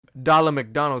Dollar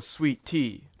McDonald's sweet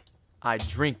tea. I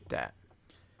drink that.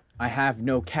 I have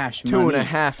no cash money.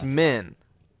 2.5 men.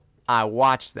 I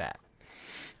watch that.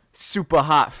 Super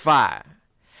hot fire.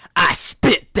 I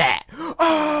spit that.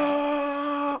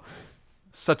 Oh!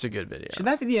 Such a good video. Should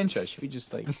that be the intro? Should we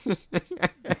just like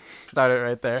start it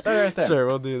right there? Start it right there. Sure,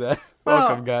 we'll do that. Well,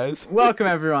 welcome, guys. Welcome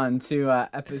everyone to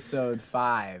episode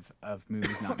 5 of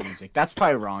Movies Not Music. That's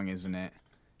probably wrong, isn't it?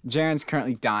 Jaren's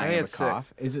currently dying of a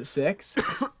cough. 6. Is it 6?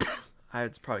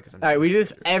 It's probably because I'm. All right, we do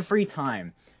this every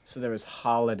time. So there was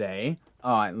holiday.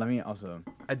 Oh, let me also.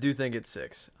 I do think it's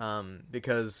 6.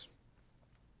 Because.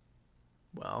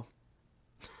 Well.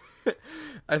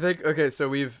 I think so.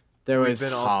 There was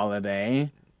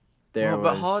holiday.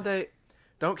 But holiday.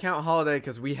 Don't count holiday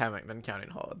because we haven't been counting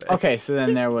holiday. Okay, so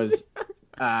then there was.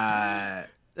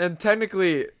 And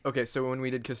technically, so when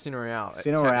we did Casino Royale.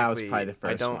 Casino Royale was probably the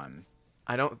first one.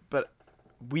 But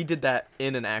we did that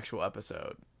in an actual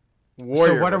episode.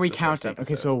 Warrior so what are we counting?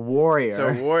 Okay, so Warrior.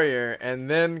 So Warrior, and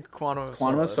then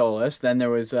Quantum of Solace. Then there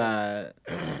was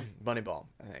Moneyball,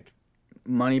 I think.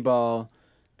 Moneyball.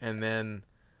 And then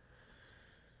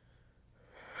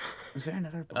was there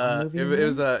another Bond movie? It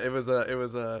was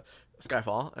a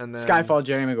Skyfall, and then Skyfall,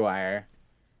 Jerry Maguire.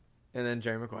 And then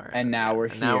Jerry Maguire. And now we're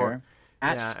here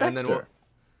at Spectre.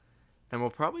 And we'll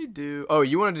probably do. Oh,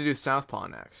 you wanted to do Southpaw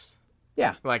next?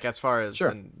 Yeah. Like as far as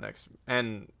sure. the next,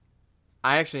 and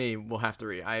I actually will have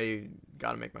to I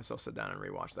gotta make myself sit down and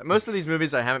rewatch that. Most of these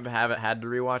movies I haven't had to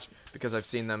rewatch because I've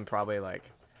seen them probably like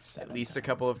 7 at least times. A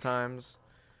couple of times.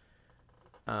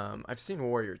 I've seen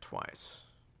Warrior twice.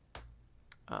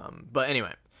 But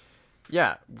anyway,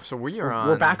 yeah. So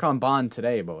we're back on Bond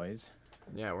today, boys.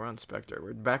 Yeah, we're on Spectre.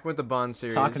 We're back with the Bond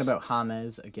series. Talking about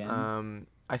James again.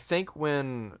 I think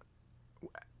what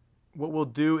we'll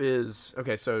do is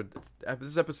so this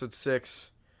is episode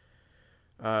 6.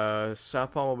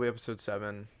 Southpaw will be episode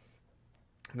 7.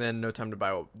 And then No Time to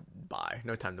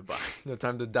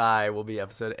Die will be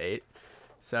episode 8.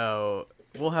 So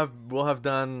we'll have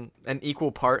done an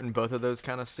equal part in both of those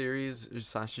kind of series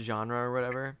 / genre or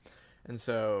whatever. And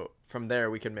so from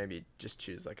there we could maybe just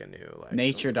choose like a new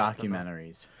nature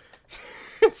documentaries.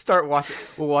 Start watching.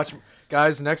 We'll watch,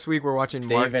 guys. Next week we're watching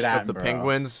March of the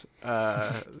Penguins,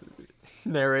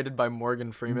 narrated by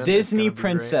Morgan Freeman. Disney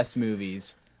princess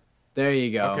movies. There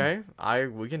you go. Okay,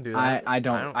 we can do that. I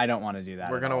don't want to do that.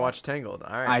 We're gonna watch Tangled.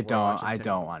 All right. I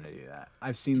don't want to do that.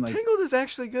 I've seen Tangled is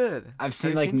actually good. I've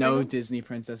seen no Tangled? Disney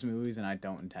princess movies, and I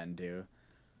don't intend to.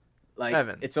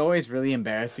 Evan, it's always really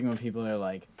embarrassing when people are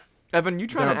like, Evan, you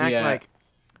trying to act like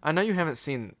I know you haven't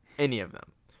seen any of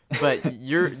them, but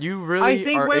you really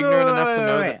are ignorant enough to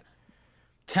know that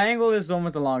Tangled is the one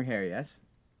with the long hair. Yes.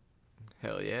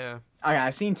 Hell yeah. Okay,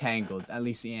 I've seen Tangled, at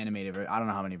least the animated version. I don't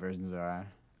know how many versions there are.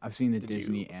 I've seen the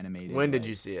Disney animated. When did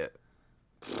you see it?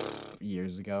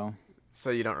 Years ago.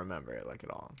 So you don't remember it at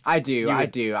all? I do.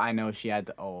 I know she had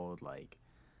the old lady.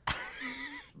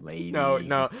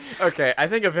 No. Okay, I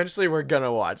think eventually we're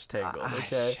gonna watch Tangled.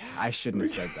 Okay. I shouldn't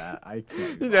have said that. I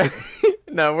can't.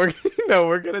 No, we're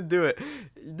gonna do it,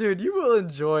 dude. You will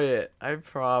enjoy it. I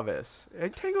promise.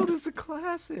 Tangled is a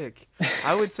classic.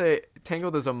 I would say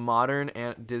Tangled is a modern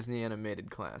Disney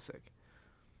animated classic.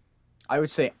 I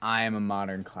would say I am a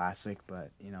modern classic,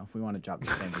 but if we want to drop the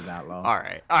standard that low. All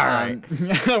right.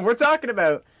 We're talking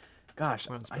about. Gosh,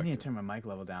 I need to turn my mic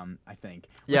level down. I think.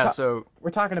 So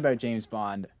we're talking about James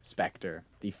Bond, Spectre,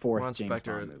 the 4th James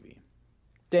Bond movie.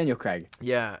 Daniel Craig.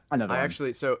 Yeah, another one.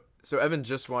 Actually, so Evan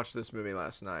just watched this movie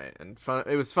last night, and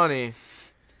it was funny.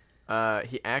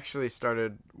 He actually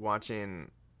started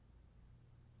watching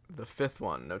the 5th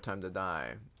one, No Time to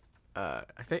Die. I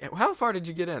think. How far did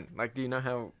you get in? Do you know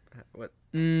how? What?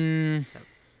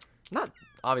 Not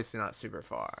obviously not super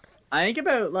far. I think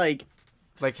about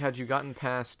had you gotten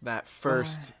past that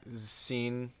first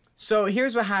scene? So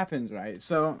here's what happens, right?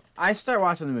 So I start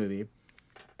watching the movie,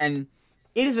 and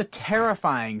it is a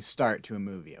terrifying start to a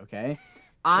movie. Okay,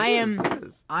 I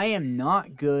am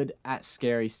not good at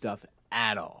scary stuff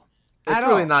at all. It's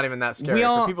really not even that scary.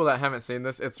 For people that haven't seen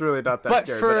this, it's really not that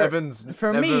scary. But Evan's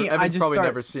probably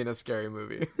never seen a scary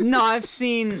movie. No, I've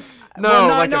seen...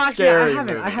 scary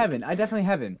movie. I haven't. I definitely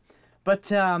haven't. But,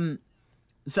 so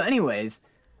anyways,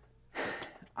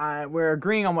 we're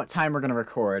agreeing on what time we're going to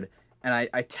record, and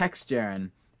I text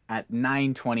Jaren at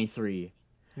 9:23.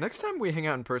 Next time we hang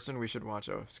out in person, we should watch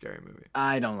a scary movie.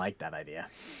 I don't like that idea.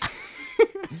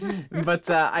 But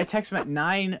I text him at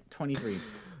 9:23.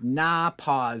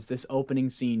 Pause. This opening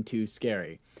scene too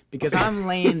scary. Because I'm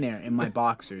laying there in my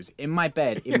boxers, in my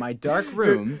bed, in my dark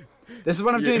room. This is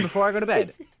what I'm doing before I go to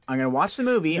bed. I'm gonna watch the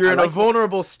movie. You're in a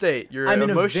vulnerable state. I'm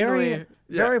emotionally in a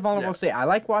very vulnerable state. I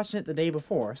like watching it the day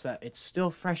before, so that it's still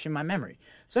fresh in my memory.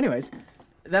 So, anyways,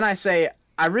 then I say,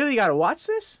 I really gotta watch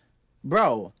this,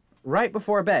 bro. Right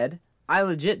before bed, I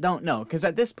legit don't know, because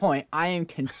at this point, I am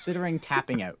considering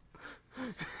tapping out.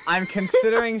 I'm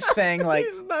considering saying like.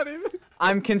 He's not even.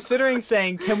 I'm considering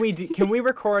saying, can we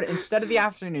record instead of the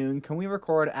afternoon? Can we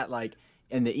record at like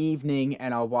in the evening,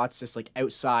 and I'll watch this like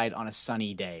outside on a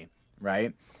sunny day,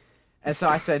 right? And so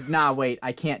I said, nah, wait,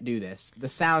 I can't do this. The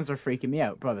sounds are freaking me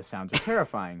out, bro. The sounds are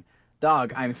terrifying.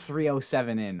 Dog, I'm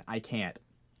 3:07 in. I can't.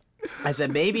 I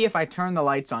said, maybe if I turn the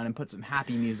lights on and put some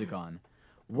happy music on.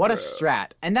 What a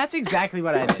strat. And that's exactly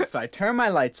what I did. So I turned my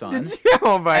lights on.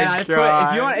 Oh my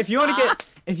god. If you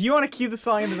want to cue the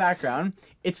song in the background,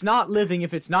 It's Not Living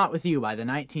If It's Not With You by the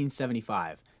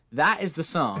 1975. That is the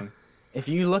song. If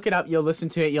you look it up, you'll listen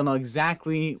to it, you'll know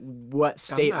exactly what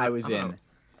state I was in.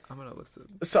 I'm gonna listen.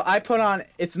 So I put on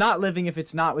It's Not Living If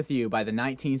It's Not With You by the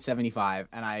 1975,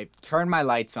 and I turned my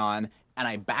lights on, and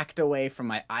I backed away from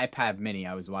my iPad mini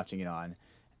I was watching it on.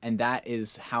 And that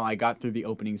is how I got through the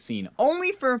opening scene.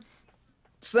 So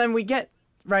then we get,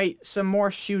 right, some more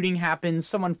shooting happens,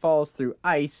 someone falls through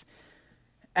ice.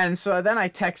 And so then I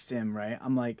text him, right?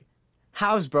 I'm like,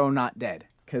 how's bro not dead?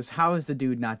 Because how is the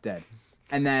dude not dead?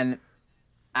 And then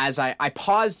as I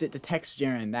paused it to text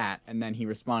Jaren that, and then he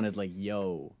responded like,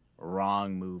 yo,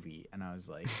 wrong movie. And I was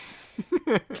like,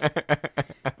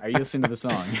 are you listening to the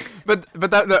song? But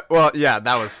that well, yeah,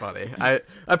 that was funny. I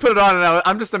put it on, and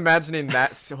I'm just imagining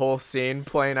that whole scene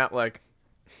playing out like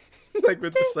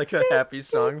with just like a happy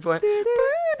song playing.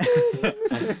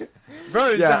 Bro,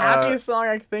 it's the happiest song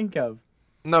I can think of.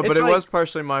 No, but it was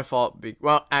partially my fault.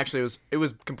 Well, actually, it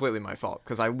was completely my fault,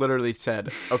 because I literally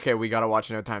said, okay, we gotta watch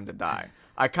No Time to Die.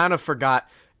 I kind of forgot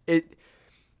it.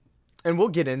 And we'll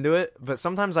get into it, but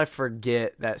sometimes I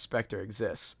forget that Spectre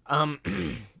exists.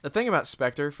 The thing about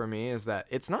Spectre for me is that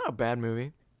it's not a bad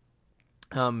movie.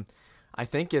 I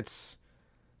think it's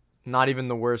not even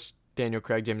the worst Daniel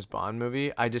Craig James Bond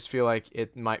movie. I just feel like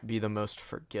it might be the most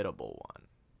forgettable one.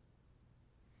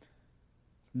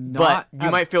 But you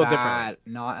might feel different.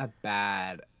 Not a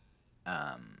bad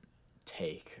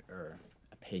take or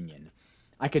opinion.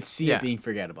 I could see it being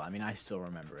forgettable. I mean, I still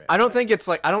remember it. I don't think it's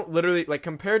like, I don't literally, like,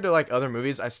 compared to like other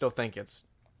movies, I still think it's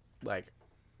like,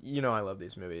 I love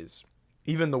these movies.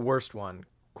 Even the worst one,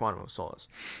 Quantum of Solace,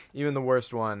 even the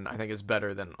worst one I think is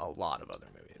better than a lot of other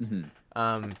movies.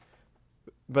 Mm-hmm.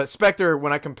 But Spectre,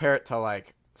 when I compare it to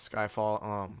like Skyfall,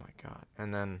 oh my god,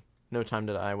 and then No Time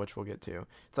to Die, which we'll get to,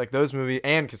 it's like those movies,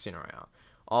 and Casino Royale,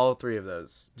 all three of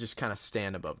those just kind of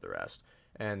stand above the rest.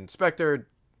 And Spectre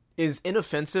is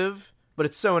inoffensive, but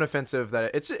it's so inoffensive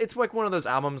that it's like one of those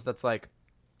albums that's like,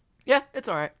 yeah, it's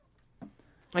all right.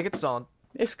 Like, it's solid.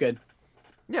 It's good.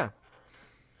 Yeah.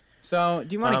 So,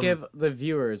 do you want to give the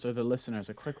viewers or the listeners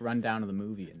a quick rundown of the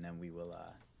movie, and then we will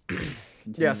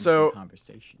continue some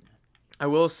conversation. I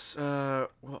will.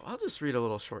 Well, I'll just read a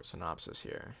little short synopsis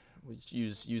here. We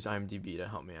use IMDb to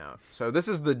help me out. So this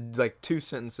is the 2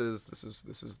 sentences.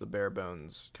 This is the bare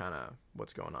bones kind of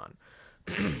what's going on.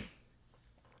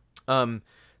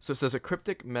 So it says, a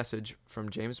cryptic message from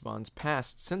James Bond's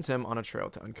past sends him on a trail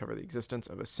to uncover the existence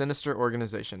of a sinister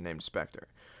organization named Spectre.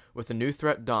 With a new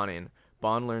threat dawning,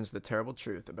 Bond learns the terrible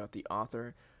truth about the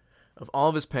author of all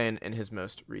of his pain in his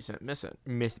most recent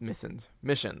missions.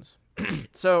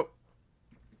 So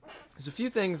there's a few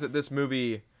things that this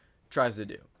movie tries to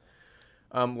do.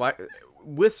 Like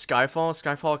with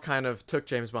Skyfall kind of took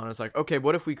James Bond as like, okay,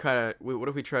 what if we try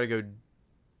to go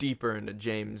deeper into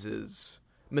James's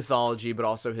mythology, but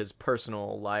also his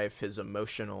personal life, his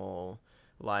emotional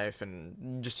life,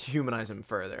 and just humanize him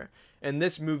further. And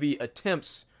this movie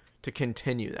attempts to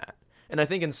continue that. And I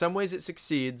think in some ways it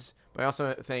succeeds, but I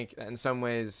also think that in some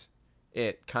ways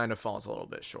it kind of falls a little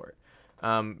bit short.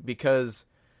 Because,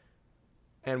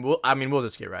 and we'll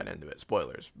just get right into it.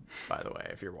 Spoilers, by the way,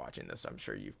 if you're watching this, I'm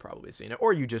sure you've probably seen it,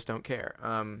 or you just don't care.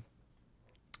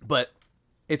 But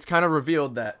it's kind of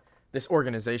revealed that this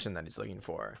organization that he's looking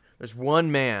for, there's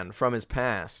one man from his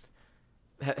past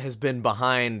has been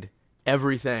behind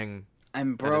everything.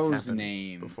 And bro's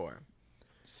name before.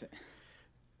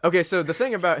 Okay, so the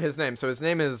thing about his name, so his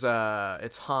name is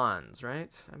it's Hans,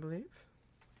 right? I believe.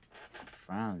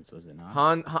 Franz, was it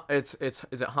not? Is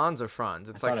it Hans or Franz?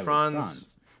 It's like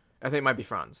Franz. I think it might be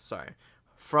Franz. Sorry,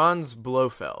 Franz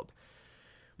Blofeld.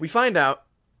 We find out.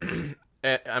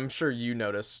 I'm sure you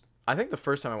noticed. I think the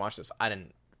first time I watched this, I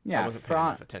wasn't paying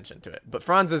enough attention to it. But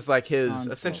Franz is like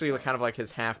essentially kind of like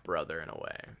his half brother in a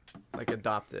way, like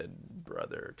adopted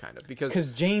brother kind of,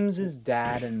 because James's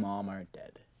dad and mom are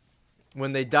dead.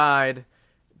 When they died,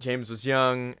 James was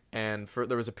young, and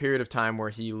there was a period of time where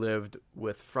he lived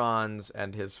with Franz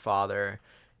and his father,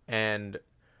 and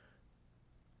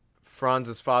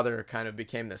Franz's father kind of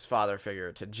became this father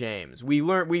figure to James. We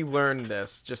learned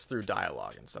this just through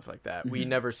dialogue and stuff like that. We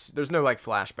never there's no like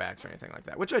flashbacks or anything like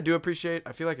that, which I do appreciate.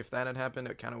 I feel like if that had happened,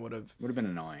 it kind of would have been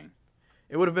annoying.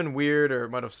 It would have been weird, or it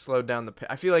might have slowed down the.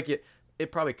 I feel like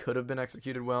it probably could have been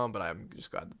executed well, but I'm just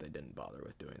glad that they didn't bother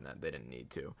with doing that. They didn't need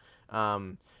to.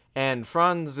 And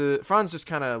Franz just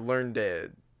kind of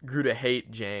grew to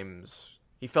hate James.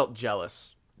 He felt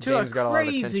jealous. James got a lot of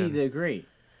attention. To a crazy degree.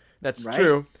 That's right?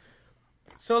 true.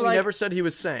 So he like, never said he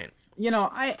was sane. You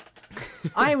know,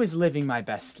 I was living my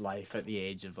best life at the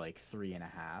age of like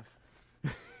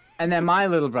 3.5, and then my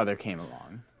little brother came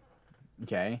along.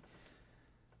 Okay.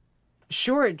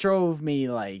 Sure, it drove me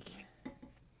like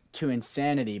to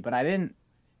insanity, but I didn't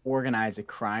organize a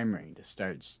crime ring to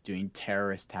start just doing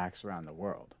terrorist attacks around the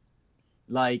world.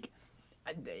 Like,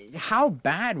 how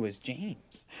bad was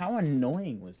James? How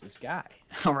annoying was this guy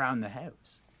around the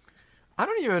house? I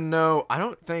don't even know. I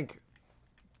don't think.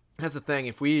 That's the thing.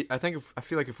 I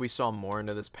feel like if we saw more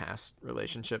into this past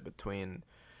relationship between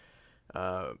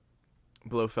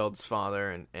Blofeld's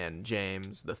father and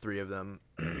James, the three of them,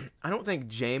 I don't think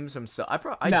James himself.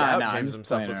 I doubt James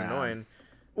himself was annoying.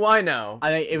 Well, I know. I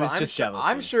think it was just jealousy.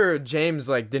 I'm sure James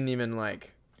like didn't even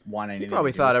like want anything. He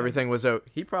probably thought everything was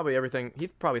He probably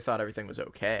thought everything was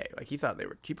okay. Like he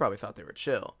probably thought they were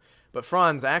chill. But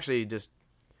Franz actually just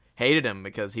hated him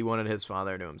because he wanted his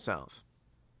father to himself.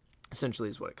 Essentially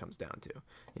is what it comes down to,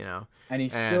 you know. And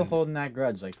he's still holding that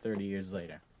grudge like 30 years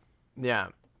later. Yeah.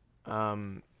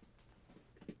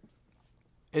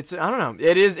 It's I don't know.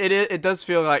 It does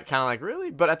feel like kind of like really,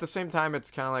 but at the same time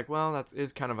it's kind of like, well, that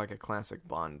is kind of like a classic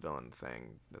Bond villain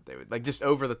thing that they would like just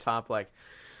over the top like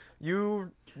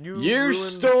you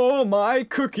stole my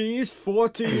cookies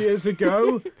 40 years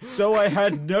ago, so I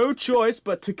had no choice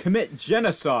but to commit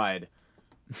genocide.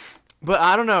 But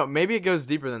I don't know. Maybe it goes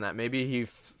deeper than that. Maybe he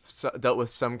dealt with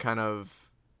some kind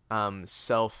of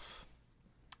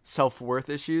self-worth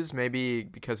issues. Maybe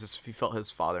because he felt his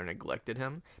father neglected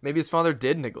him. Maybe his father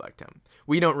did neglect him.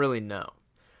 We don't really know.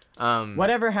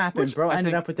 Whatever happened, bro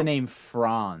ended up with the name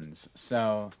Franz.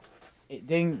 So it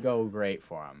didn't go great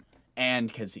for him. And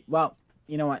because well,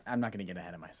 you know what? I'm not going to get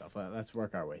ahead of myself. Let's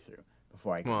work our way through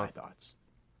before I give my thoughts.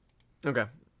 Okay.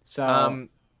 So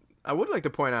I would like to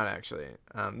point out, actually,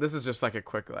 this is just like a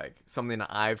quick, like, something that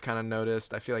I've kind of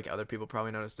noticed. I feel like other people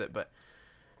probably noticed it, but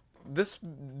towards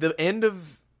the end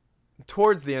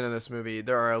of this movie,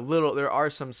 there are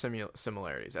some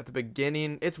similarities. At the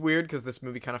beginning, it's weird because this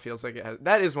movie kind of feels like it has,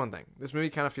 that is one thing. This movie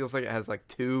kind of feels like it has, like,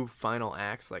 two final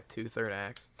acts, like two third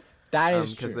acts. That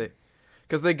is true.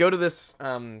 Because they go to this,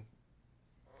 or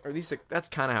at least that's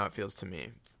kind of how it feels to me.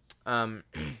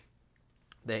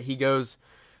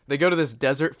 They go to this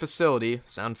desert facility,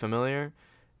 sound familiar?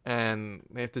 And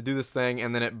they have to do this thing,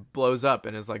 and then it blows up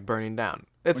and is like burning down.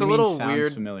 It's a little weird.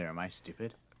 Sounds familiar? Am I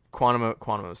stupid? Quantum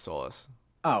of Solace.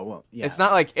 Oh well, yeah. It's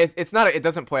not like it's not. It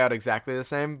doesn't play out exactly the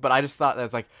same. But I just thought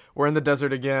that's like we're in the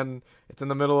desert again. It's in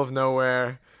the middle of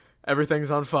nowhere.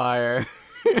 Everything's on fire.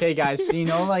 Okay, guys. So you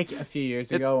know, like a few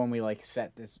years ago when we like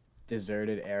set this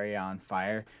deserted area on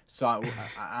fire. So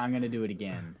I'm gonna do it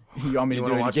again. You want me to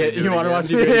do it again? You want to watch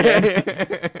me do it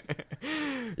again?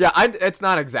 Yeah, it's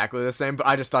not exactly the same, but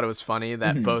I just thought it was funny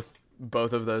that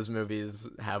both of those movies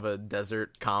have a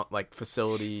desert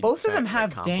facility. Both of them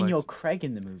have complex. Daniel Craig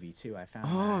in the movie too. I found.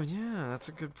 Oh yeah, that's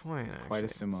a good point. Actually. Quite a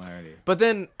similarity. But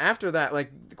then after that,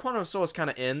 like Quantum of Solace kind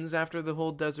of ends after the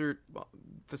whole desert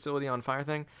facility on fire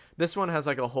thing. This one has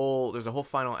like there's a whole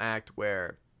final act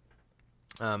where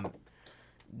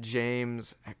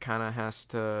James kind of has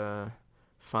to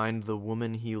find the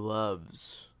woman he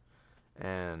loves,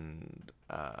 and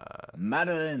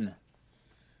Madeline.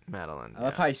 I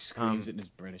love how he screams it in his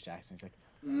British accent. He's like,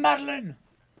 Madeline.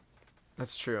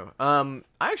 That's true. I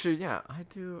actually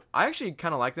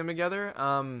kind of like them together.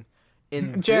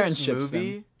 In this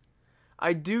movie,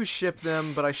 I do ship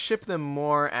them, but I ship them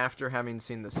more after having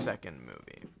seen the second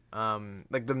movie.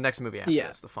 Like the next movie after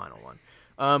this, the final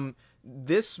one.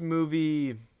 This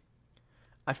movie,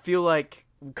 I feel like,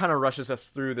 kind of rushes us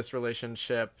through this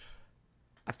relationship.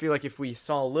 I feel like if we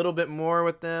saw a little bit more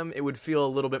with them, it would feel a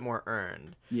little bit more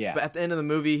earned. Yeah. But at the end of the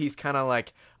movie, he's kind of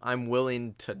like, I'm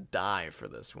willing to die for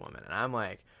this woman. And I'm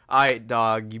like, all right,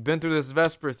 dog, you've been through this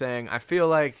Vesper thing. I feel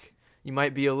like you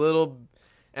might be a little...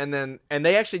 And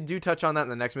they actually do touch on that in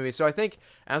the next movie. So I think,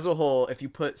 as a whole, if you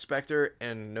put Spectre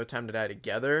and No Time to Die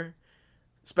together,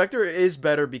 Spectre is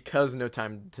better because No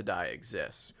Time to Die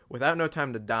exists. Without No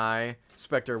Time to Die,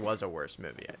 Spectre was a worse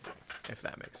movie, I think, if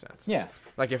that makes sense. Yeah.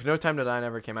 Like, if No Time to Die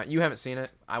never came out, you haven't seen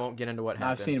it. I won't get into what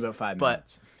happens. I've seen about 5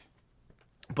 minutes.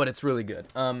 But it's really good.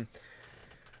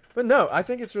 But no, I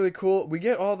think it's really cool. We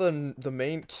get all the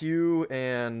main Q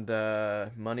and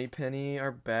Moneypenny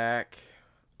are back.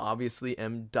 Obviously,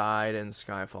 M died in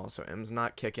Skyfall, so M's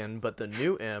not kicking. But the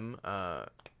new M,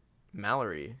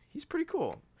 Mallory, he's pretty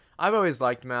cool. I've always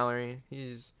liked Mallory.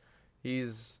 He's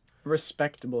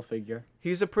Respectable figure.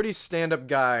 He's a pretty stand-up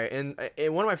guy, and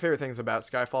one of my favorite things about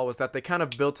Skyfall was that they kind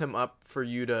of built him up for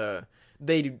you to.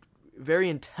 They very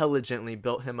intelligently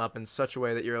built him up in such a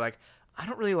way that you're like, I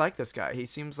don't really like this guy. He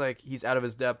seems like he's out of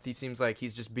his depth. He seems like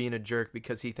he's just being a jerk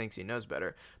because he thinks he knows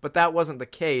better. But that wasn't the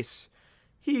case.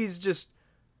 He's just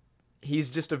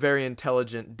a very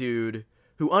intelligent dude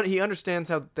who he understands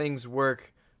how things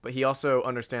work, but he also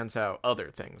understands how other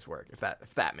things work, if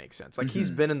that makes sense. Like,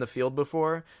 he's been in the field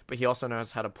before, but he also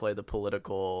knows how to play the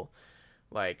political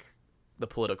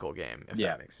game, if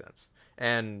that makes sense.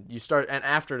 And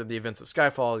after the events of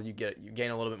Skyfall, you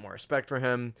gain a little bit more respect for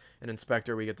him. And in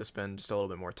Spectre, we get to spend just a little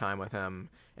bit more time with him.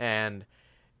 And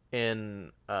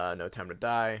in No Time to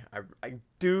Die,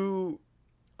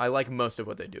 I like most of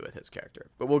what they do with his character.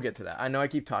 But we'll get to that. I know I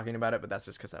keep talking about it, but that's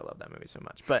just because I love that movie so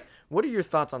much. But what are your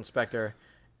thoughts on Spectre?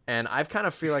 And I kind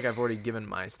of feel like I've already given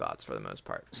my thoughts for the most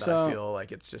part. I feel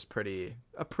like it's just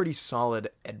a pretty solid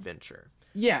adventure.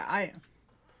 Yeah,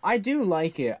 I do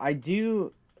like it. I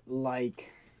do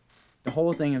like the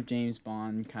whole thing of James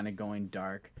Bond kind of going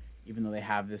dark, even though they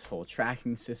have this whole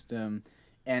tracking system.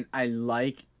 And I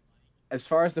like, as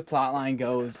far as the plot line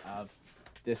goes, of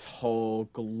this whole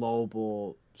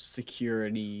global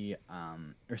security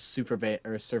or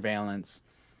surveillance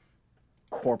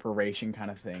corporation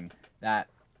kind of thing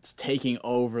that's taking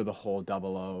over the whole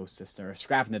 00 system, or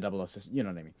scrapping the 00 system. You know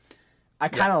what I mean? I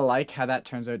kind of like how that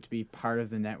turns out to be part of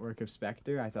the network of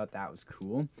Spectre. I thought that was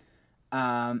cool.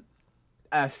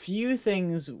 A few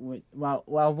things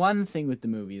one thing with the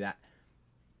movie that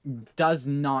does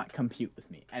not compute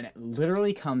with me, and it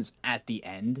literally comes at the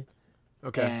end.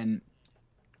 Okay. And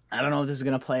I don't know if this is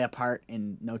going to play a part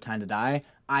in No Time to Die.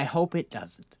 I hope it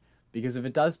doesn't, because if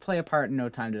it does play a part in No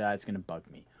Time to Die, it's going to bug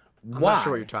me. I'm not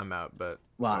sure what you're talking about, but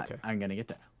okay. I'm going to get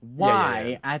to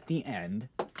why at the end,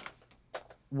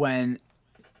 when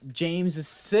James is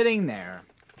sitting there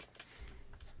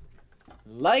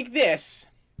like this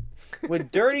with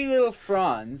dirty little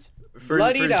Franz,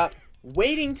 bloodied up,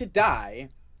 waiting to die,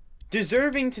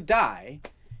 deserving to die,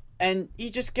 and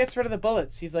he just gets rid of the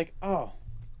bullets. He's like, oh,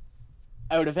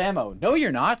 out of ammo. No,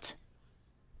 you're not.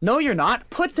 No, you're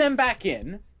not. Put them back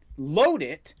in. Load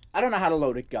it. I don't know how to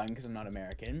load a gun because I'm not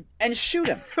American. And shoot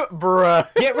him. Bruh.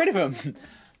 Get rid of him.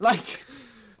 Like...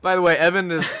 By the way,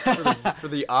 Evan is, for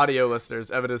the audio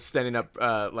listeners, Evan is standing up,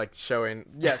 showing...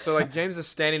 Yeah, so, James is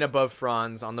standing above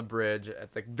Franz on the bridge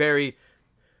at the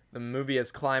movie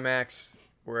has climaxed.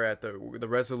 We're at the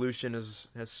resolution has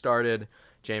started.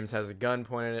 James has a gun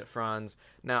pointed at Franz.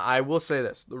 Now, I will say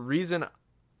this. The reason...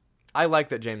 I like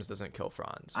that James doesn't kill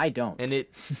Franz. I don't. And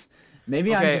it...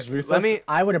 Maybe I'm just ruthless.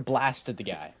 I would have blasted the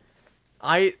guy.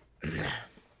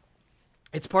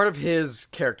 It's part of his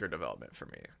character development for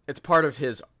me. It's part of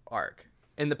his arc.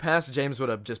 In the past, James would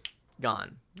have just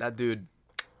gone. That dude,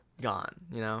 gone,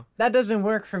 you know? That doesn't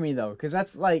work for me, though, because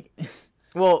that's like...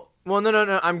 Well,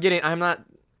 no. I'm not...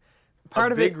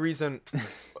 Part of big reason...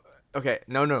 Okay,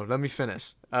 no, let me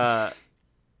finish.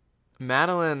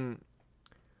 Madeline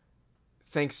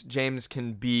thinks James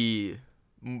can be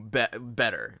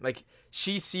better. Like,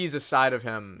 she sees a side of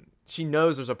him. She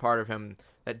knows there's a part of him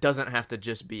that doesn't have to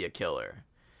just be a killer.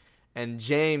 And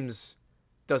James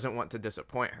doesn't want to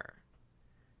disappoint her.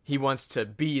 He wants to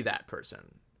be that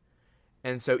person.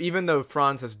 And so even though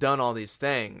Franz has done all these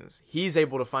things, he's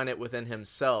able to find it within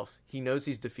himself. He knows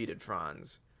he's defeated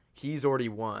Franz. He's already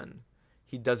won.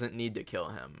 He doesn't need to kill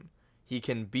him. He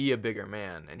can be a bigger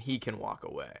man, and he can walk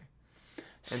away.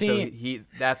 And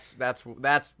that's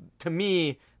to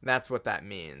me, that's what that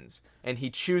means. And he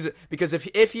chooses, because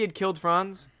if he had killed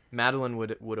Franz, Madeline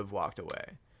would have walked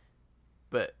away.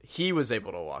 But he was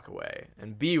able to walk away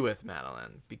and be with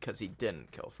Madeline because he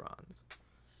didn't kill Franz.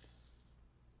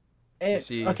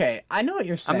 Okay, I know what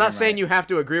you're saying. I'm not saying you have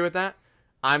to agree with that.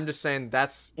 I'm just saying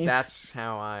that's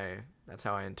how I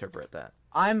interpret that.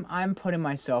 I'm putting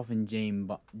myself in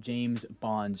James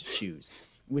Bond's shoes,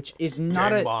 which is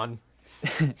not Bond.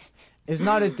 is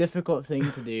not a difficult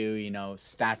thing to do,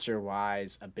 stature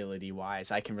wise, ability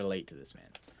wise. I can relate to this man.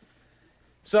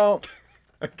 So,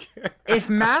 if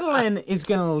Madeline is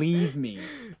gonna leave me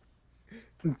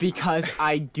Because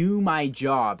I do my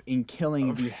job in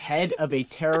killing the head of a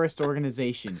terrorist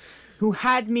organization who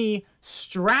had me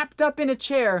strapped up in a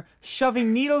chair,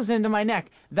 shoving needles into my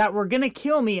neck that were gonna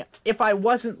kill me if I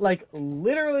wasn't, like,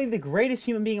 literally the greatest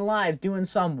human being alive doing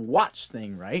some watch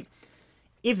thing, right?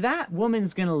 If that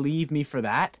woman's gonna leave me for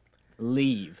that,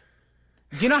 leave.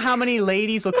 Do you know how many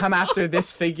ladies will come after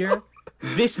this figure?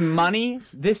 This money,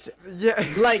 this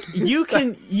like you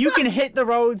can hit the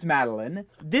roads, Madeline.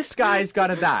 This guy's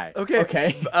gotta die.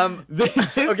 Okay.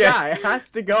 This guy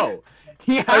has to go.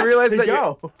 He has to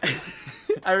go.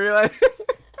 I realize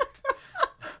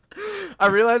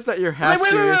that you're half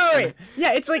serious. Wait.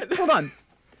 Yeah, it's like, hold on.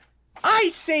 I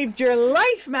saved your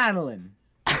life, Madeline.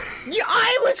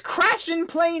 I was crashing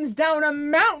planes down a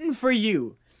mountain for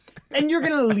you, and you're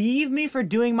gonna leave me for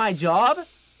doing my job?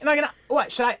 Am I gonna...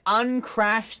 What, should I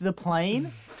uncrash the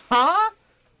plane? Huh?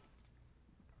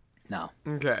 No.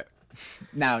 Okay.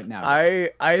 No.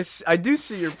 I do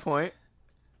see your point,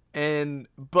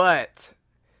 but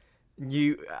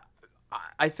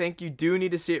I think you do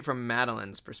need to see it from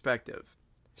Madeline's perspective.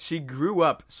 She grew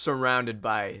up surrounded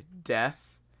by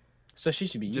death. So she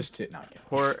should be used to it. Not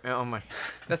horror. Oh my...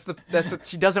 That's the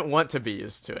she doesn't want to be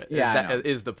used to it. Yeah, that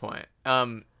is the point.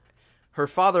 Her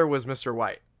father was Mr.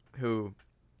 White, who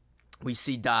we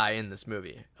see die in this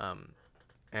movie,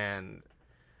 and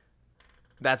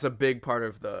that's a big part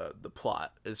of the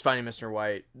plot, is finding Mr.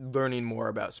 White, learning more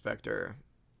about Spectre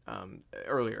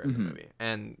earlier in the movie,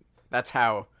 and that's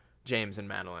how James and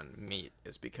Madeline meet,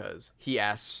 is because he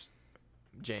asks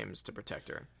James to protect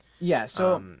her. Yeah,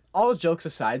 so all jokes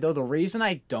aside, though, the reason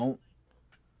I don't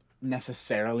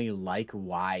necessarily like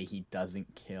why he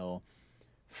doesn't kill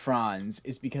Franz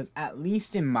is because, at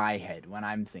least in my head, when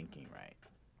I'm thinking, right,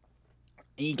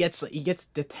 he gets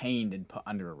detained and put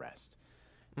under arrest.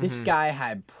 This guy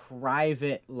had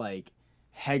private, like,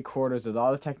 headquarters with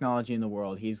all the technology in the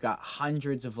world. He's got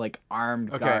hundreds of, like,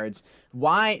 armed guards.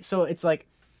 Why? So it's like,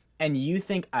 and you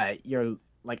think you're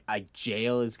like a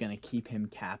jail is gonna keep him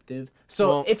captive?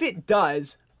 So if it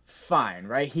does, fine,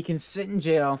 right? He can sit in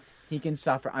jail. He can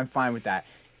suffer. I'm fine with that.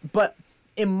 But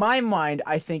in my mind,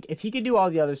 I think if he could do all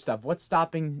the other stuff, what's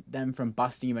stopping them from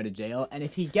busting him out of jail? And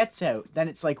if he gets out, then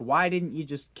it's like, why didn't you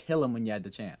just kill him when you had the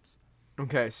chance?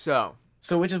 Okay, so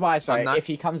which is why, sorry, if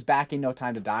he comes back in No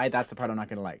Time to Die, that's the part I'm not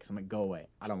going to like. So I'm like, go away.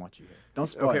 I don't want you here. Don't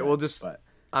spoil it. Okay,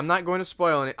 I'm not going to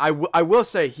spoil any. I will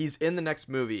say he's in the next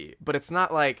movie, but it's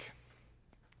not like...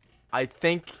 I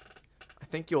think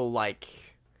you'll like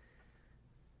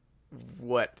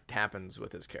what happens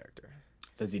with his character.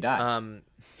 Does he die?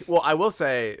 Well, I will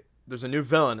say there's a new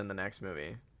villain in the next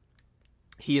movie.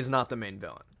 He is not the main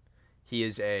villain. He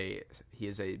is a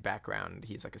background.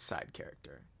 He's like a side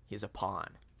character. He's a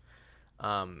pawn.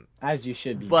 As you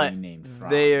should be being named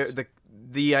Franz. The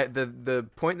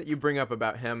point that you bring up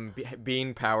about him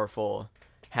being powerful,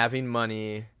 having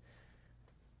money,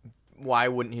 why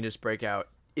wouldn't he just break out,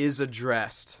 is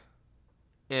addressed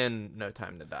in No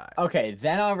Time to Die. Okay,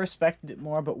 then I'll respect it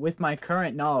more, but with my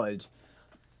current knowledge,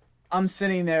 I'm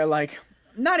sitting there like,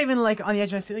 not even like on the edge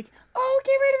of my seat, like, oh,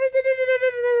 get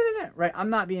rid of it, right? I'm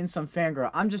not being some fangirl.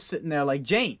 I'm just sitting there like,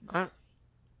 James,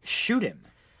 shoot him.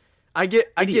 I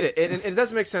get it, and it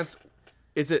doesn't make sense.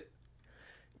 Is it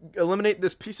eliminate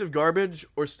this piece of garbage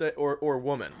or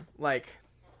woman? Like,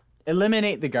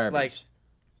 eliminate the garbage. Like,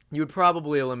 you would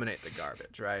probably eliminate the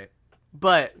garbage, right?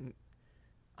 But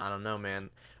I don't know,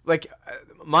 man. Like,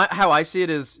 how I see it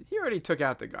is, he already took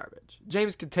out the garbage.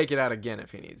 James could take it out again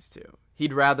if he needs to.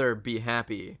 He'd rather be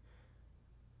happy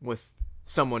with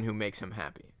someone who makes him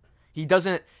happy. He's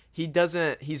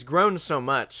grown so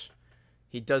much,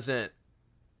 he doesn't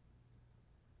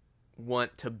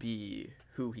want to be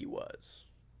who he was.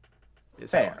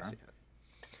 Is fair. How I see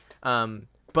it.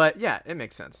 But yeah, it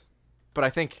makes sense. But I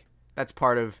think that's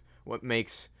part of what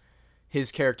makes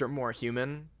his character more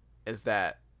human, is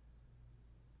that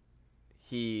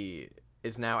he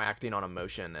is now acting on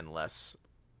emotion and less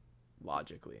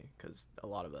logically, because a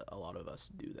lot of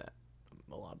us do that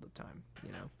a lot of the time,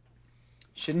 you know.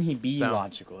 Shouldn't he be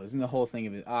logical? Isn't the whole thing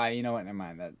of it? You know what? Never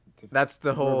mind. That's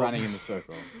the whole. We're running in the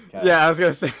circle. Okay. Yeah, I was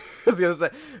gonna say.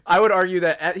 I would argue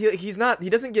that he's not. He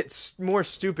doesn't get more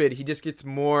stupid. He just gets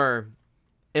more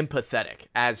empathetic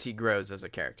as he grows as a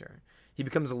character. He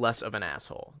becomes less of an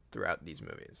asshole throughout these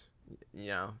movies. You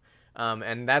know,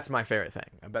 and that's my favorite thing.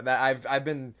 But that I've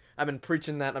been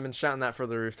preaching that. I've been shouting that for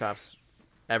the rooftops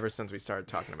ever since we started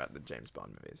talking about the James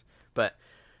Bond movies. But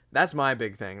that's my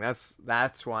big thing. That's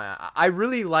why I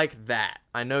really like that.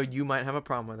 I know you might have a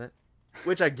problem with it,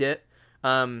 which I get.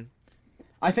 I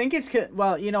think it's,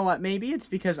 well, you know what? Maybe it's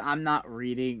because I'm not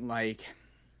reading, like,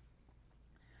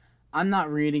 I'm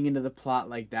not reading into the plot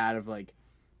like that of like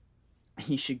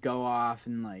he should go off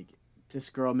and like this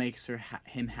girl makes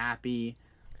him happy,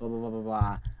 blah blah blah blah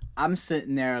blah. I'm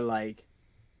sitting there like,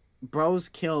 bro's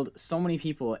killed so many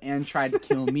people and tried to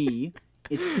kill me.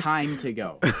 It's time to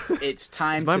go. It's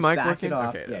time my to mic sack working? it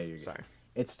off. Okay, Yeah, it is. you're good. Sorry.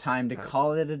 It's time to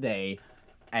call it a day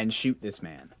and shoot this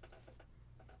man.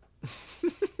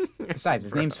 Besides,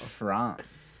 his name's Franz.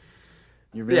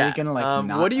 You're really gonna like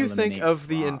not what do you think eliminate of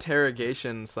the Franz?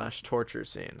 interrogation/torture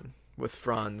scene with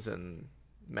Franz and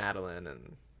Madeline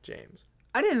and James?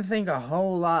 I didn't think a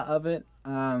whole lot of it.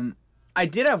 I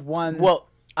did have one. Well,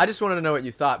 I just wanted to know what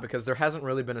you thought because there hasn't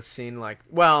really been a scene like,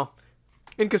 well,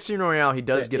 in Casino Royale he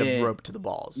does get him roped to the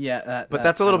balls. Yeah, but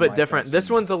that's a little I don't bit like different. that This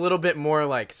scene. one's a little bit more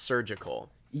like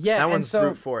surgical. Yeah, that and one's so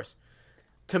brute force.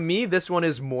 To me, this one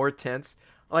is more tense.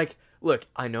 Like, look,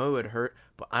 I know it would hurt,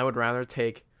 but I would rather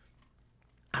take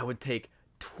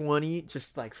 20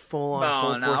 just like full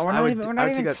on full force. We're not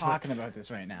even that talking about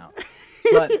this right now.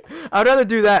 But I'd rather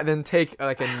do that than take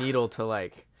like a needle to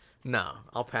like. No,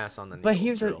 I'll pass on the needle. but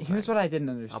here's thing. what I didn't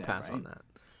understand. I'll pass right? on that.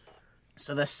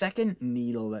 So the second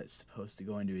needle that's supposed to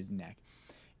go into his neck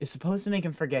is supposed to make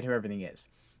him forget who everything is.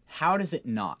 How does it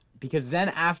not? Because then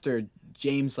after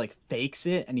James like fakes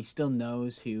it and he still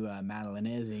knows who Madeline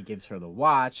is and he gives her the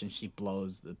watch and she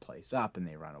blows the place up and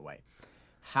they run away.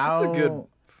 How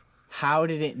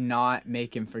did it not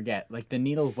make him forget? Like the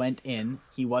needle went in,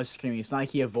 he was screaming. It's not like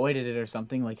he avoided it or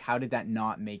something. Like how did that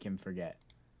not make him forget?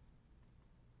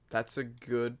 That's a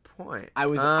good point. I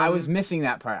was missing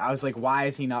that part. I was like, why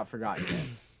is he not forgotten yet?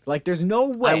 Like there's no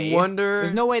way.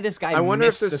 There's no way this guy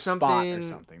missed the spot or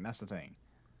something. That's the thing.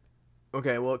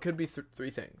 Okay, well, it could be three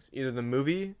things. Either the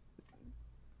movie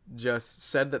just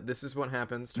said that this is what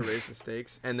happens to raise the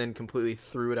stakes, and then completely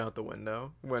threw it out the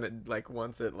window when it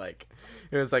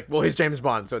it was like, well, he's James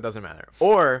Bond, so it doesn't matter.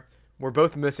 Or we're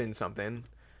both missing something,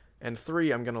 and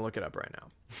 3, I'm gonna look it up right now.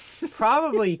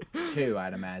 Probably 2,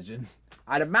 I'd imagine.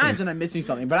 I'd imagine I'm missing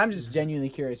something, but I'm just genuinely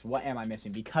curious. What am I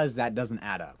missing? Because that doesn't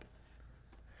add up.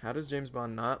 How does James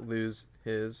Bond not lose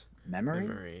his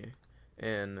memory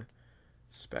in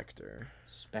Spectre?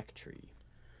 Spectre.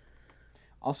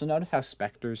 Also, notice how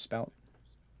Spectre is spelled.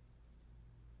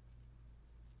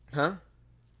 Huh?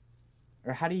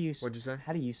 Or how do you? What'd you say?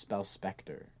 How do you spell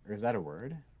Spectre? Or is that a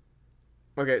word?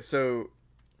 Okay, so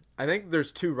I think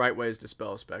there's 2 right ways to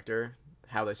spell Spectre.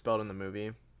 How they spelled in the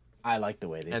movie. I like the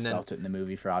way they spelt it in the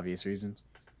movie for obvious reasons.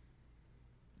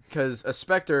 Because a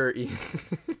Spectre,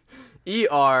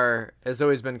 ER, has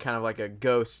always been kind of like a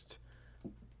ghost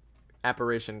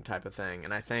apparition type of thing,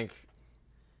 and I think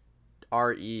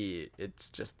RE, it's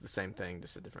just the same thing,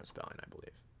 just a different spelling, I believe.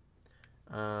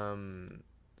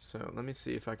 So let me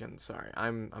see if I can. Sorry,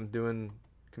 I'm doing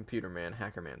computer man,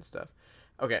 hacker man stuff.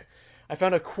 Okay, I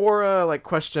found a Quora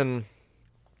question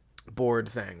board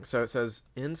thing. So it says,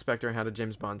 in Spectre, how did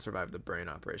James Bond survive the brain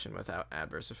operation without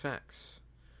adverse effects?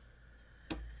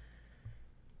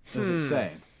 Does it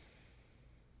say?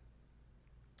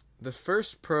 The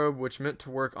first probe, which meant to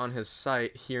work on his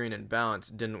sight, hearing, and balance,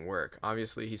 didn't work.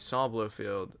 Obviously, he saw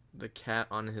Blofeld, the cat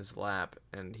on his lap,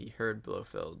 and he heard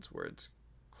Blofeld's words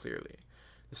clearly.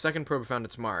 The second probe found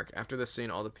its mark. After this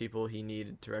scene, all the people he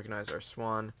needed to recognize are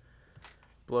Swan,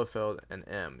 Blofeld, and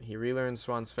M. He relearns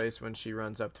Swan's face when she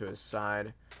runs up to his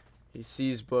side. He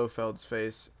sees Blofeld's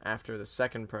face after the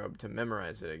second probe to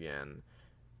memorize it again.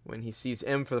 When he sees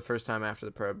M for the first time after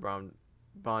the probe,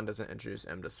 Bond doesn't introduce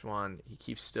M to Swan. He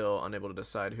keeps still, unable to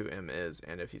decide who M is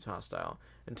and if he's hostile.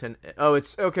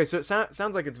 It's okay. So it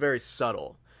sounds like it's very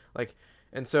subtle,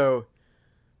 and so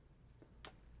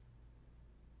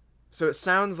it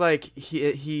sounds like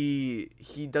he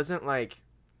doesn't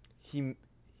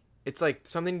It's like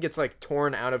something gets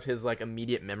torn out of his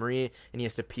immediate memory, and he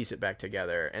has to piece it back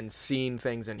together. And seeing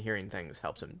things and hearing things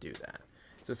helps him do that.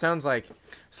 So it sounds like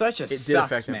such a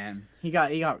sucks, man. He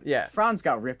got Franz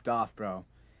got ripped off, bro.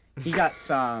 He got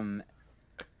some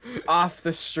off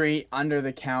the street, under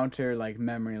the counter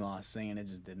memory loss thing, and it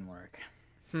just didn't work.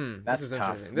 That's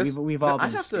tough. We've all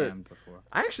been scammed before.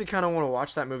 I actually kind of want to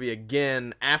watch that movie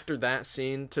again after that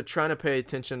scene to try to pay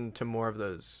attention to more of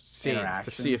those scenes to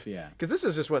see if, because this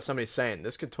is just what somebody's saying.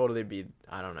 This could totally be,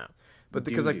 I don't know, but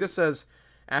because this says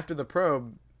after the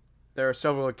probe, there are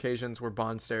several occasions where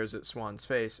Bond stares at Swan's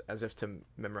face as if to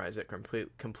memorize it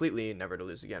completely, never to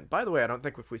lose again. By the way, I don't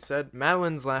think if we said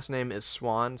Madeline's last name is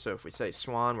Swan, so if we say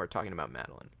Swan, we're talking about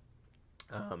Madeline.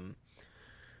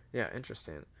 Yeah,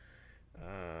 interesting.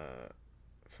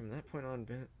 From that point on,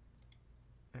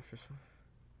 after Swan.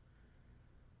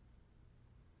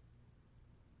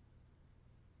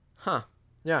 Huh.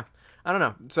 Yeah. I don't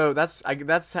know. So that's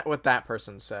what that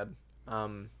person said.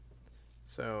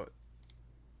 So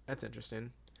that's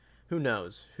interesting. Who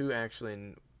knows? Who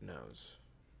actually knows?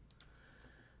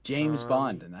 James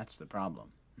Bond, and that's the problem.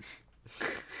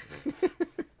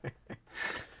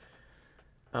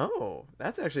 Oh,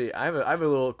 that's actually I have a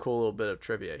little cool little bit of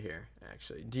trivia here.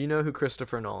 Actually, do you know who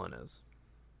Christopher Nolan is?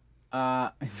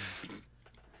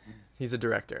 He's a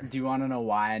director. Do you want to know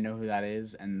why I know who that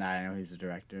is and that I know he's a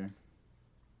director?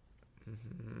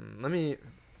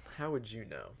 How would you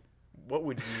know? What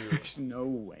would you? There's no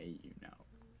way you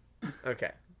know.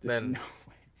 Okay, There's then no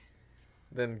way.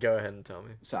 Then go ahead and tell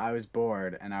me. So I was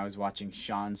bored and I was watching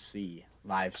Sean C.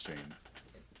 live stream.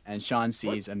 And Sean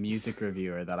C. is a music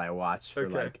reviewer that I watch for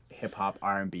like hip hop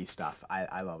R&B stuff.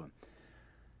 I love him.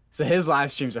 So his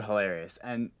live streams are hilarious,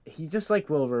 and he just like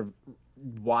will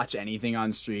watch anything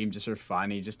on stream just for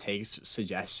fun. He just takes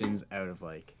suggestions out of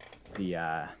like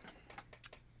the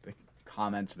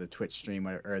comments of the Twitch stream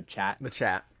or chat. The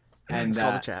chat. And it's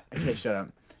called the chat. Okay, shut up.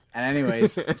 And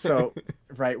anyways, so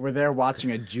right, we're there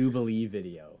watching a Jubilee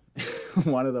video.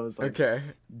 One of those like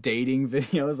dating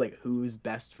videos, like who's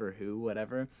best for who,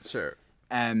 whatever. Sure.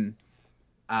 And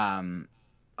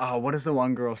what does the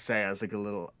one girl say as like a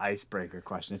little icebreaker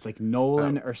question? It's like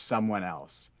Nolan or someone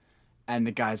else. And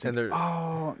the guy's like,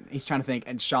 he's trying to think,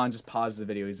 and Sean just pauses the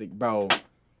video. He's like, bro,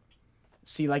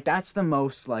 see, like that's the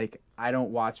most like I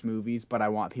don't watch movies, but I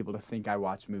want people to think I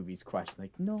watch movies question,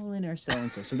 like Nolan or so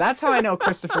and so. So that's how I know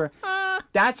Christopher.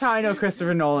 That's how I know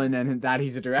Christopher Nolan and that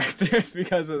he's a director. It's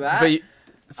because of that. But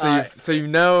you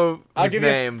know his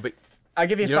name, but I'll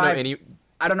give you you $5. don't know any.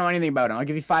 I don't know anything about him. I'll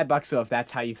give you $5 so if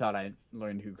that's how you thought I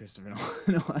learned who Christopher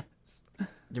Nolan was.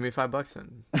 Give me $5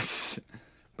 then.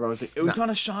 Bro, it was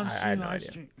on a Sean C. I had no live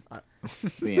idea. stream.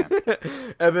 Yeah.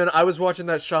 Evan, I was watching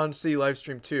that Sean C. live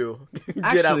stream too.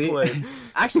 Get outplayed.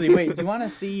 Actually, wait. Do you want to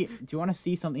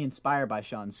see something inspired by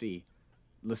Sean C?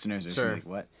 Listeners are sure. like,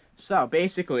 what? So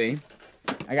basically,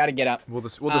 I got to get up. We'll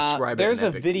describe it. There's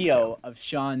a video of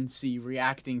Sean C.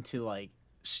 reacting to like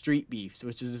street beefs,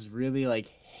 which is this really like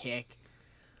hick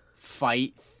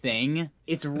fight thing.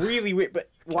 It's really weird, but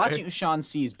watching Sean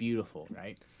C. is beautiful,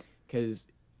 right? Because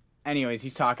anyways,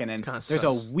 he's talking, and there's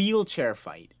a wheelchair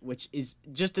fight, which is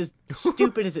just as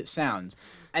stupid as it sounds.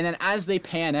 And then as they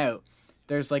pan out,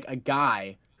 there's like a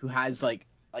guy who has like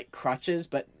crutches,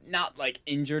 but not like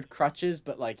injured crutches,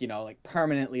 but like, you know, like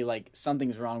permanently like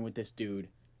something's wrong with this dude,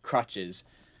 crutches.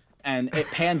 And it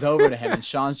pans over to him, and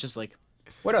Sean's just like,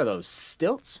 what are those,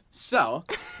 stilts? So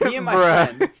me and my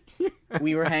friend,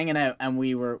 we were hanging out, and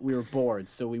we were bored,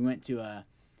 so we went to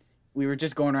we were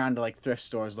just going around to like thrift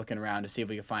stores looking around to see if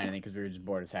we could find anything because we were just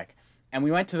bored as heck. And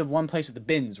we went to the one place with the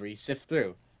bins where you sift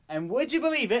through. And would you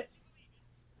believe it?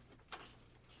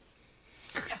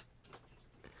 Yeah.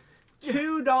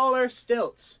 $2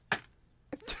 stilts.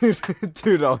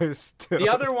 $2 stilts. The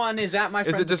other one is at my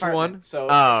friend's Is it just apartment. one? So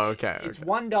okay. It's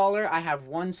 $1. I have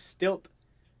one stilt.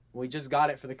 We just got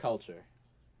it for the culture.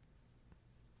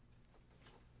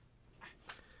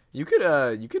 You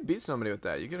could beat somebody with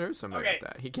that. You could hurt somebody with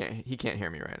that. He can't hear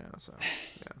me right now, so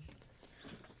yeah.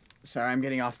 Sorry, I'm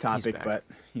getting off topic, but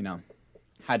you know,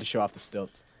 had to show off the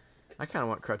stilts. I kind of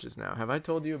want crutches now. Have I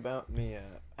told you about me?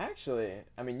 Actually,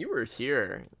 I mean, you were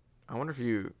here. I wonder if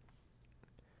you.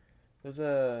 There's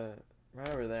a right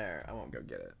over there. I won't go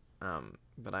get it.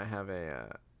 But I have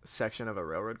a section of a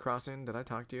railroad crossing. Did I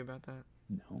talk to you about that?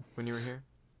 No. When you were here,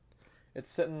 it's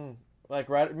sitting. Like,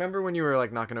 right, remember when you were,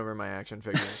 like, knocking over my action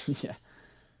figures? Yeah.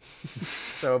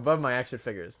 So, above my action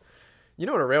figures. You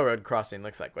know what a railroad crossing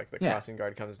looks like? Like, the crossing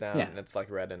guard comes down, and it's,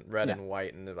 like, red and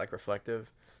white and, like,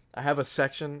 reflective. I have a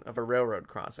section of a railroad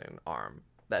crossing arm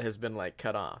that has been, like,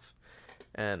 cut off.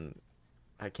 And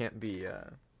I can't be,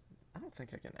 I don't think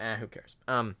I can. Who cares?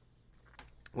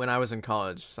 When I was in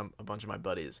college, a bunch of my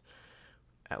buddies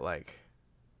at, like,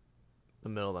 the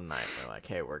middle of the night, they're like,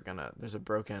 hey,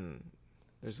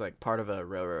 there's like part of a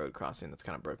railroad crossing that's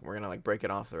kind of broken. We're going to like break it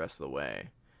off the rest of the way.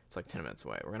 It's like 10 minutes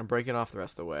away. We're going to break it off the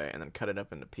rest of the way and then cut it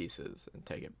up into pieces and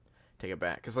take it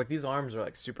back. Cause like these arms are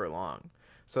like super long.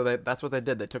 So that's what they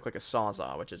did. They took like a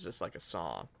sawzall, which is just like a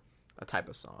type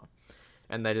of saw.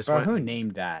 And they just who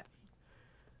named that?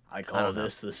 I call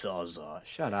this the sawzall.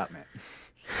 Shut up, man.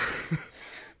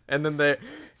 And then they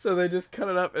just cut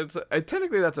it up. It's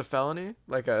technically that's a felony,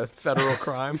 like a federal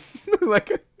crime.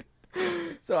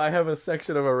 So I have a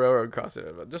section of a railroad crossing.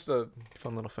 Just a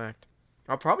fun little fact.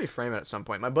 I'll probably frame it at some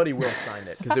point. My buddy Will signed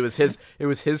it because it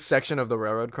was his section of the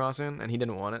railroad crossing, and he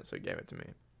didn't want it, so he gave it to me.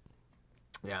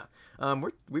 Yeah.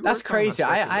 That's crazy.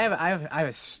 I have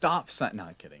a stop sign.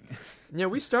 Not kidding. Yeah,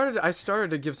 I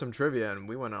started to give some trivia, and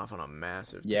we went off on a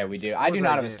massive. Yeah, we do. I do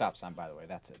not have a stop sign, by the way.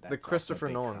 That's it. That's the Christopher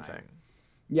Nolan thing.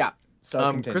 Yeah. So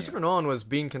continue. Christopher Nolan was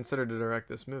being considered to direct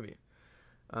this movie,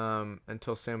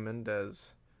 until Sam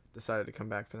Mendes decided to come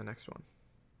back for the next one.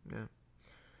 Yeah,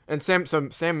 and Sam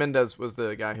Mendes was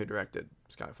the guy who directed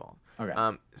Skyfall. Okay.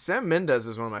 Sam Mendes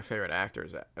is one of my favorite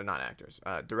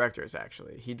directors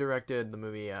actually. He directed the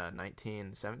movie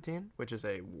 1917, which is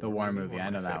the war movie.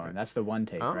 I know that one. That's the one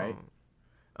take, right?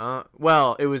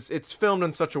 Well, it's filmed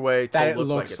in such a way that it look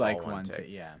looks like, like one take.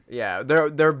 Yeah. Yeah,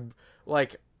 they're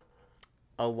like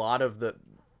a lot of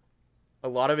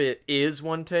it is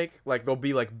one take. Like there'll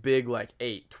be like big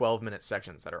 12-minute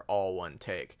sections that are all one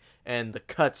take, and the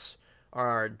cuts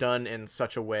are done in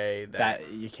such a way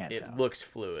that you can't tell. It looks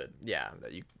fluid. Yeah,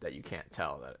 that you can't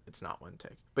tell that it's not one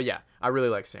take. But yeah, I really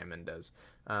like Sam Mendes.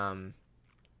 But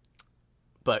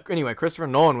anyway, Christopher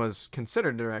Nolan was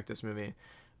considered to direct this movie,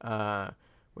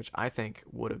 which I think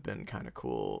would have been kind of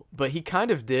cool. But he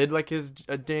kind of did like his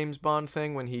James Bond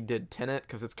thing when he did Tenet,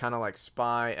 because it's kind of like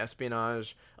spy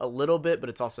espionage a little bit, but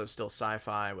it's also still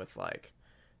sci-fi with like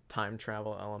time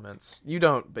travel elements. You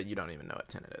don't even know what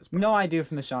Tenet is. No, I do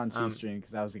from the Sean C stream,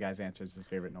 because that was the guy's answer. It's his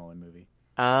favorite Nolan movie.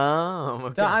 Oh,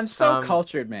 okay. So I'm so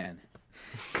cultured, man.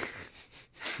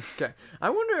 Okay, I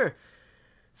wonder.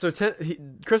 So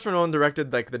Christopher Nolan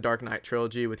directed like the Dark Knight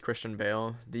trilogy with Christian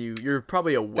Bale. You're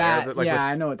probably aware of it. Like, yeah,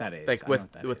 I know what that is. Like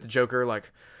with the Joker,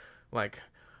 like my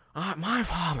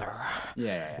father.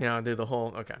 Yeah. You know, do the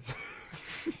whole okay.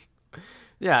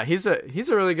 Yeah, he's a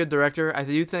really good director. I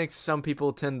do think some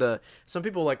people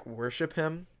like worship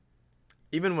him.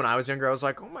 Even when I was younger, I was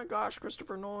like, oh my gosh,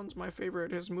 Christopher Nolan's my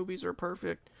favorite. His movies are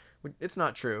perfect. It's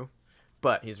not true,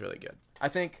 but he's really good. I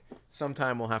think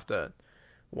sometime we'll have to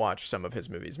watch some of his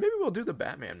movies. Maybe we'll do the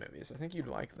Batman movies. I think you'd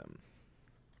like them.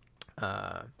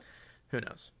 Who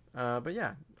knows? But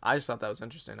yeah, I just thought that was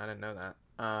interesting. I didn't know that.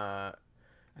 I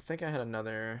think I had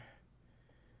another.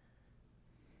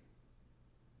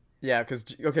 Yeah,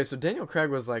 so Daniel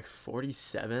Craig was like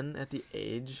 47 at the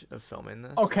age of filming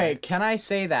this. Okay, right? Can I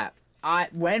say that?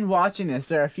 When watching this,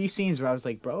 there are a few scenes where I was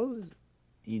like, bro,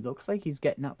 he looks like he's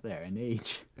getting up there in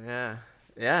age.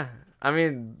 Yeah. I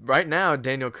mean, right now,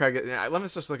 Daniel Craig... Let me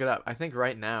just look it up. I think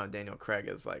right now, Daniel Craig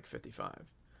is like 55.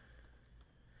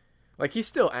 Like, he's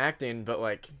still acting, but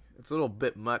like, it's a little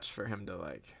bit much for him to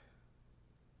like,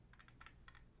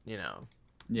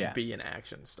 be an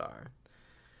action star.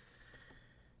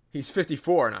 He's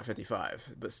 54, not 55,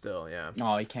 but still, yeah.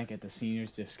 Oh, he can't get the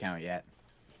seniors discount yet.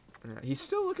 Yeah, he's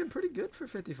still looking pretty good for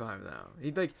 55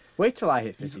 though. Wait till I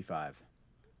hit 55.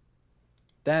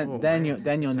 Then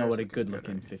you'll know what a good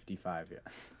looking 55 is.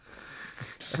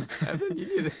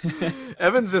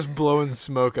 Evan's just blowing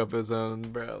smoke up his own,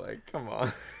 bro. Like, come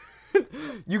on.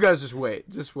 You guys just wait,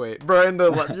 bro. In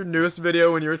your newest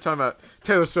video when you were talking about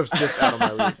Taylor Swift's just out of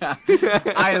my league.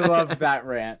 I love that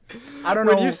rant. I don't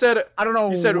know.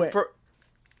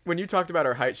 When you talked about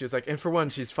her height, she was like, and for one,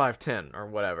 she's 5'10" or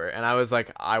whatever, and I was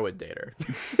like, I would date her.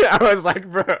 I was like,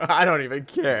 bro, I don't even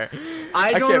care.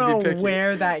 I don't know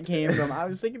where that came from. I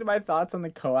was thinking of my thoughts on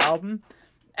the co-album,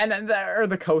 or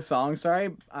the co-song,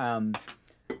 sorry. And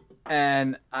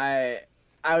I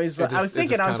was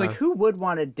like, who would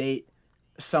want to date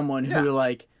someone who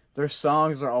like their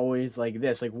songs are always like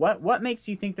this? Like, what makes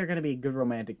you think they're gonna be a good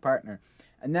romantic partner?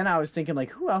 And then I was thinking,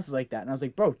 like, who else is like that? And I was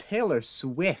like, bro, Taylor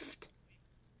Swift.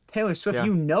 Yeah.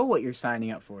 You know what you're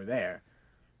signing up for there.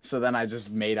 So then I just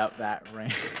made up that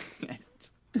rant.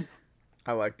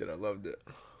 I liked it. I loved it.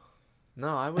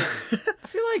 No, I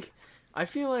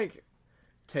feel like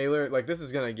Taylor, like, this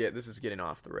is getting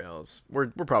off the rails. We're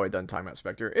probably done talking about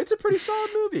Spectre. It's a pretty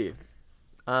solid movie.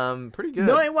 Pretty good.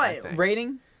 No, wait, what?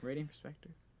 Rating for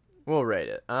Spectre? We'll rate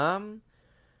it. I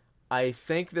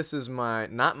think this is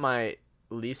not my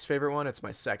least favorite one. It's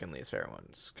my second least favorite one.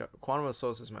 Quantum of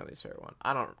Solace is my least favorite one.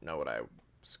 I don't know what I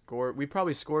scored. We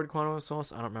probably scored Quantum of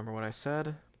Solace. I don't remember what I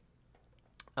said.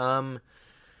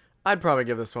 I'd probably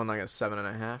give this one like a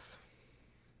 7.5.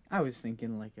 I was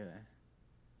thinking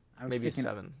maybe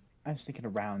 7. I was thinking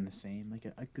around the same, like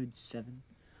a good 7.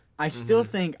 I still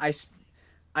think I'm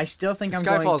going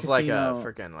Skyfall's Casino. Like a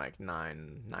freaking like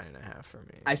 9.5 for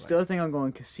me. I still think I'm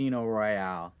going Casino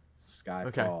Royale,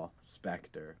 Skyfall,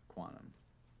 Spectre, Quantum.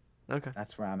 Okay.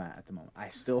 That's where I'm at the moment. I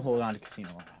still hold on to Casino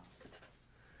Royale.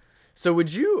 So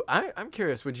would you? I'm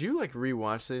curious. Would you like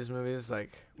rewatch these movies,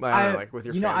 like with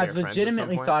your family? I've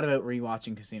legitimately thought about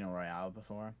rewatching Casino Royale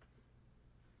before.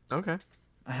 Okay.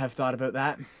 I have thought about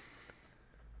that.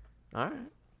 All right.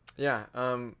 Yeah.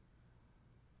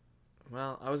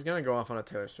 Well, I was gonna go off on a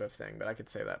Taylor Swift thing, but I could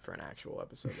save that for an actual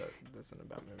episode that isn't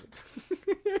about movies.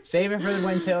 Save it for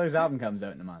when Taylor's album comes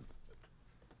out in a month.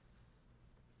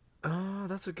 Oh,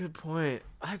 that's a good point.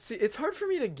 I see. It's hard for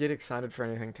me to get excited for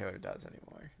anything Taylor does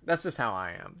anymore. That's just how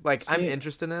I am. Like, I'm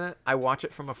interested in it. I watch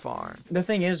it from afar. The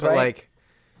thing is, but right? Like,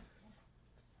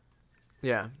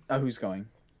 yeah. Oh, who's going?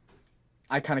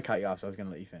 I kind of cut you off, so I was gonna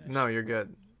let you finish. No, you're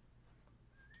good.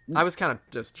 I was kind of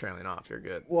just trailing off. You're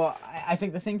good. Well, I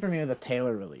think the thing for me with the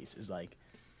Taylor release is like,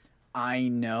 I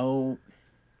know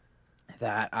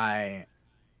that I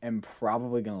am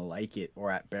probably gonna like it,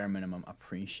 or at bare minimum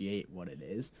appreciate what it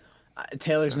is.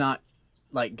 Taylor's not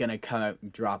like gonna come out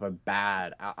and drop a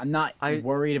bad. I'm not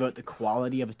worried about the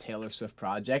quality of a Taylor Swift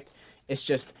project. It's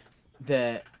just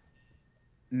the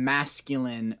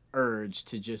masculine urge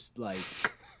to just like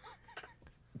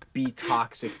be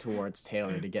toxic towards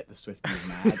Taylor to get the Swifties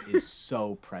mad is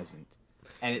so present,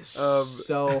 and it's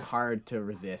so hard to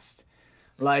resist.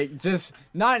 Like, just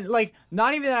not even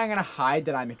that I'm gonna hide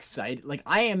that I'm excited. Like,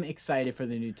 I am excited for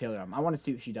the new Taylor album. I want to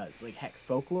see what she does. Like, heck,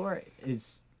 Folklore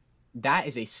is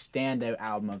a standout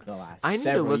album of the last. I need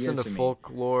to listen to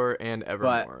Folklore and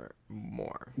Evermore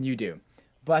more. You do,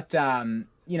 but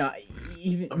you know,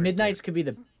 even Midnight's could be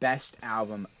the best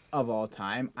album of all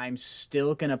time. I'm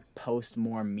still gonna post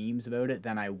more memes about it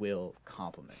than I will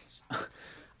compliments.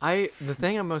 The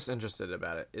thing I'm most interested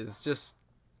about it is just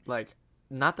like,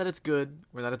 not that it's good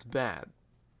or that it's bad.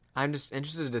 I'm just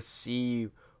interested to see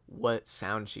what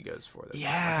sound she goes for this.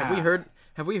 Yeah. Like,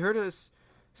 have we heard a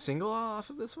single off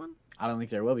of this one? I don't think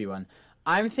there will be one.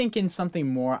 I'm thinking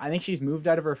something more. I think she's moved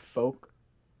out of her folk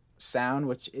sound,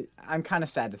 which I'm kind of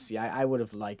sad to see. I would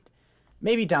have liked,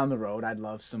 maybe down the road, I'd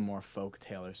love some more folk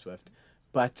Taylor Swift.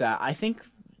 But I think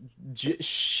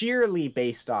sheerly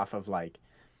based off of like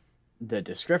the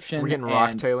description. We're getting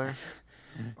rock Taylor.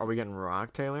 Are we getting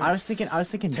rock Taylor? I was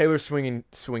thinking Taylor swinging,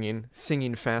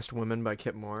 singing "Fast Women" by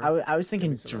Kip Moore. I was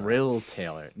thinking drill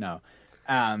Taylor. No,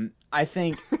 I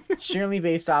think surely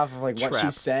based off of like what she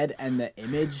said and the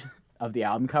image of the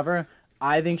album cover,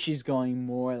 I think she's going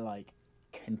more like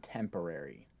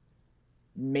contemporary.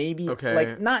 Maybe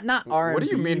like not R&B. What do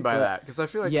you mean by that? Because I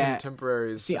feel like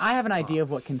contemporary is. See, I have an idea of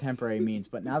what contemporary means,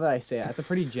 but now that I say it, that's a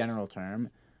pretty general term.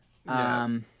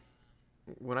 Yeah.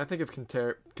 When I think of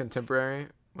contemporary,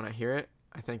 when I hear it,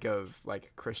 I think of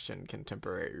like Christian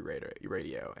contemporary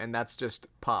radio, and that's just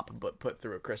pop but put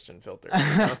through a Christian filter.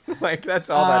 You know? Like, that's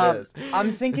all that is.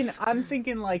 I'm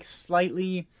thinking like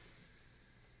slightly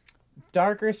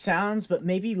darker sounds, but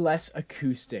maybe less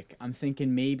acoustic. I'm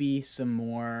thinking maybe some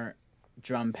more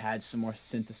drum pads, some more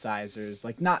synthesizers,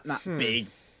 like not big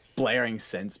blaring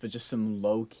synths, but just some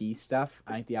low key stuff.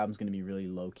 I think the album's gonna be really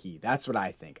low key. That's what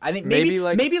I think. I think maybe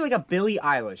like a Billie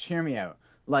Eilish. Hear me out.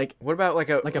 Like, what about like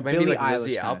a Billie like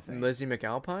Eilish Lizzie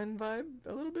McAlpine vibe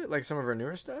a little bit, like some of her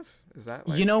newer stuff? Is that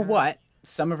like, you know what?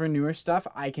 Some of her newer stuff,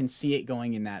 I can see it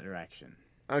going in that direction.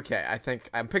 Okay, I think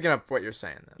I'm picking up what you're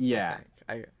saying then. Yeah.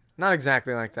 I not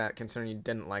exactly like that, considering you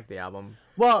didn't like the album.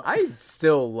 Well, I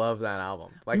still love that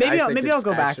album. Like, maybe I'll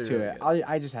go back to it.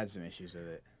 I just had some issues with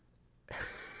it.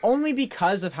 Only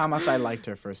because of how much I liked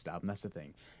her first album. That's the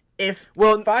thing. If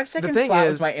 5 Seconds Flat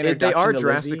was my introduction, they are to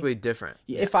drastically Lizzie, different.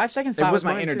 If 5 Seconds Flat was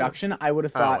my introduction, I would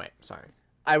have thought. Oh wait, sorry.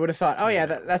 I would have thought, oh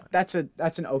yeah, that's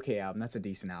an okay album. That's a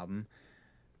decent album.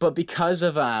 But because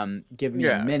of Give Me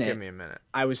a Minute,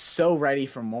 I was so ready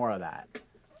for more of that.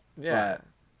 Yeah.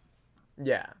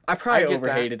 Yeah. I probably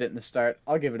overhated it in the start.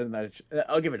 I'll give it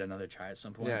another try at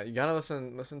some point. Yeah, you gotta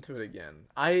listen to it again.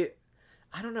 I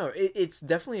don't know. It's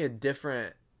definitely a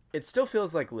different. It still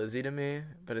feels like Lizzie to me,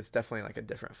 but it's definitely like a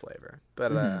different flavor.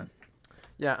 But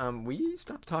we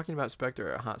stopped talking about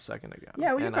Spectre a hot second ago.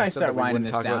 Yeah, we can probably start winding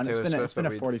this down. It's been a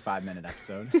 45-minute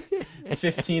episode,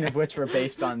 15 of which were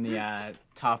based on the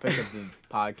topic of the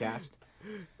podcast.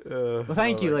 Well,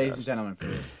 thank you, ladies and gentlemen, for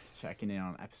checking in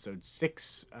on episode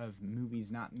 6 of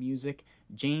Movies Not Music,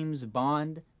 James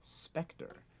Bond,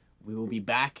 Spectre. We will be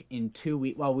back in 2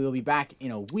 weeks. Well, we will be back in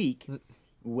a week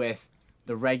with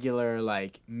the regular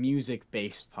like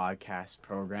music-based podcast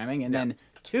programming, and then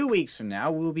 2 weeks from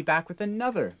now we will be back with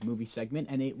another movie segment,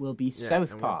 and it will be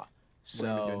Southpaw.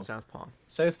 We're doing Southpaw.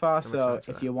 So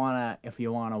if you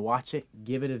wanna watch it,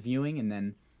 give it a viewing, and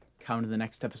then come to the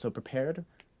next episode prepared.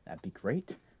 That'd be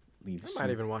great. I might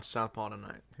even watch Southpaw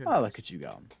tonight. Oh, look at you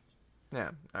go.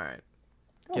 Yeah. All right.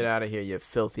 Get out of here, you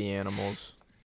filthy animals.